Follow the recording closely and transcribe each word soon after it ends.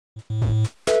Hi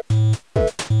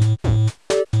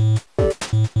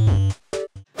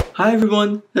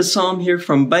everyone, Hesam here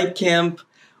from Byte Camp.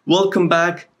 Welcome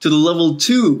back to the level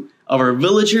 2 of our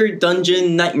Villager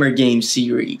Dungeon Nightmare Game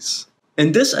series.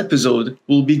 In this episode,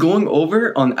 we'll be going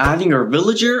over on adding our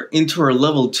villager into our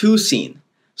level 2 scene.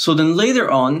 So then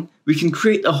later on, we can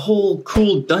create a whole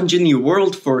cool dungeony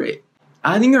world for it.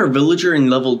 Adding our villager in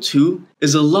level 2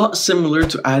 is a lot similar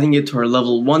to adding it to our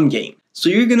level 1 game. So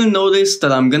you're gonna notice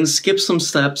that I'm gonna skip some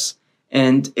steps,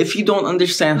 and if you don't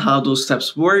understand how those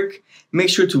steps work, make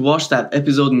sure to watch that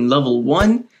episode in level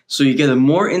 1 so you get a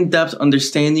more in-depth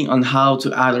understanding on how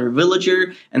to add our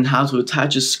villager and how to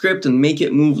attach a script and make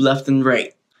it move left and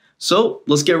right. So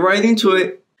let's get right into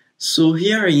it. So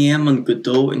here I am on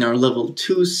Godot in our level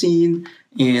 2 scene,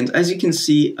 and as you can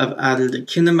see, I've added a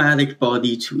kinematic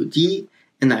body 2D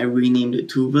and I renamed it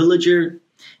to villager,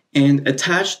 and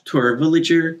attached to our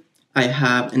villager I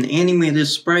have an animated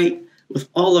sprite with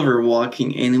all of our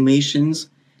walking animations,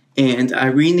 and I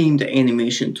renamed the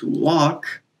animation to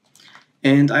walk.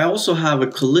 And I also have a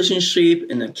collision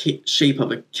shape in the shape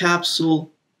of a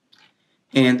capsule,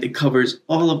 and it covers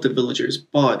all of the villager's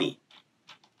body.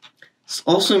 It's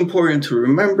also important to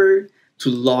remember to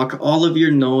lock all of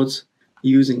your nodes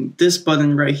using this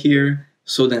button right here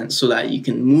so that you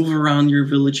can move around your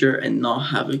villager and not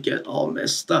have it get all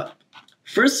messed up.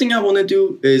 First thing I want to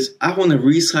do is I want to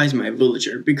resize my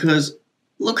villager because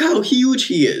look how huge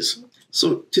he is.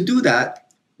 So to do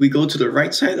that, we go to the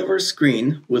right side of our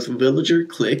screen with villager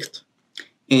clicked,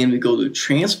 and we go to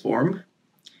transform,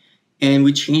 and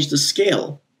we change the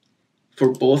scale.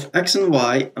 For both X and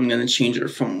Y, I'm going to change it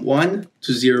from 1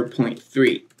 to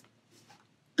 0.3.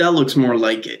 That looks more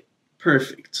like it.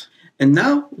 Perfect. And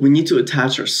now we need to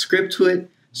attach our script to it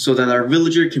so that our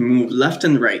villager can move left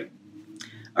and right.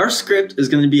 Our script is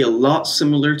going to be a lot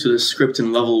similar to the script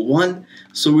in level 1,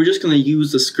 so we're just going to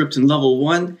use the script in level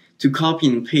 1 to copy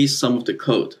and paste some of the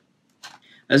code.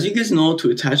 As you guys know, to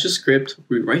attach a script,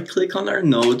 we right click on our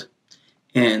node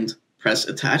and press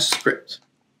attach script.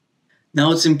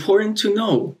 Now it's important to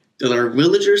know that our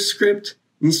villager script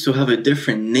needs to have a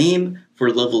different name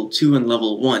for level 2 and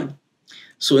level 1.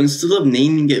 So instead of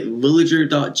naming it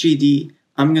villager.gd,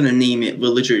 I'm going to name it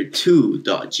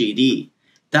villager2.gd.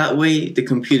 That way the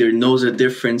computer knows the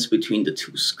difference between the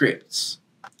two scripts.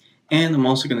 And I'm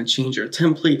also going to change our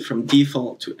template from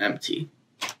default to empty.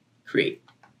 Create.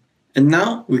 And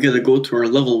now we got to go to our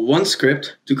level 1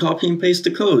 script to copy and paste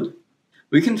the code.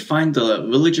 We can find the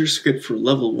villager script for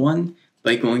level 1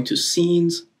 by going to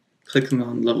scenes, clicking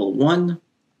on level 1,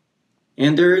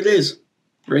 and there it is,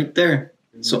 right there.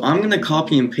 So I'm going to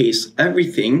copy and paste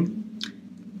everything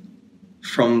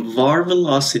from var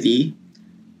velocity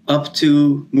up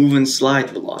to move and slide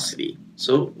velocity.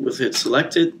 So with it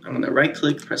selected, I'm going to right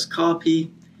click, press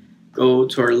copy, go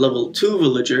to our level 2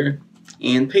 villager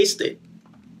and paste it.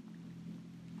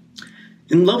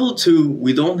 In level 2,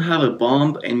 we don't have a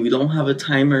bomb and we don't have a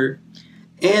timer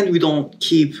and we don't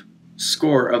keep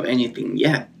score of anything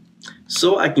yet.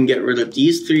 So I can get rid of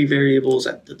these 3 variables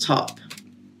at the top.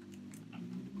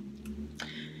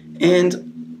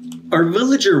 And our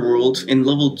villager world in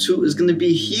level 2 is going to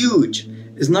be huge.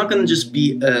 It's not going to just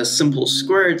be a simple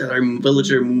square that our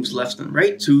villager moves left and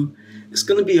right to. It's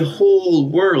going to be a whole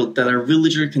world that our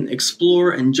villager can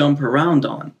explore and jump around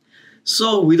on.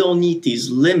 So we don't need these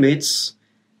limits,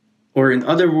 or in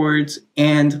other words,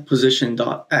 and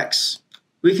position.x.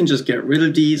 We can just get rid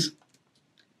of these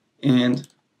and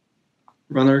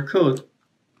run our code.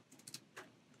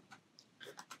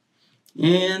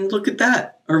 And look at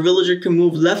that. Our villager can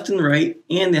move left and right,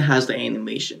 and it has the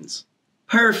animations.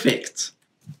 Perfect!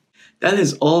 That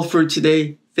is all for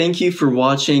today. Thank you for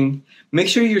watching. Make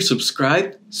sure you're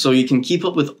subscribed so you can keep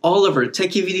up with all of our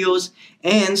techie videos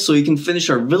and so you can finish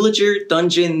our Villager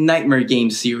Dungeon Nightmare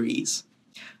Game series.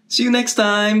 See you next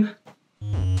time!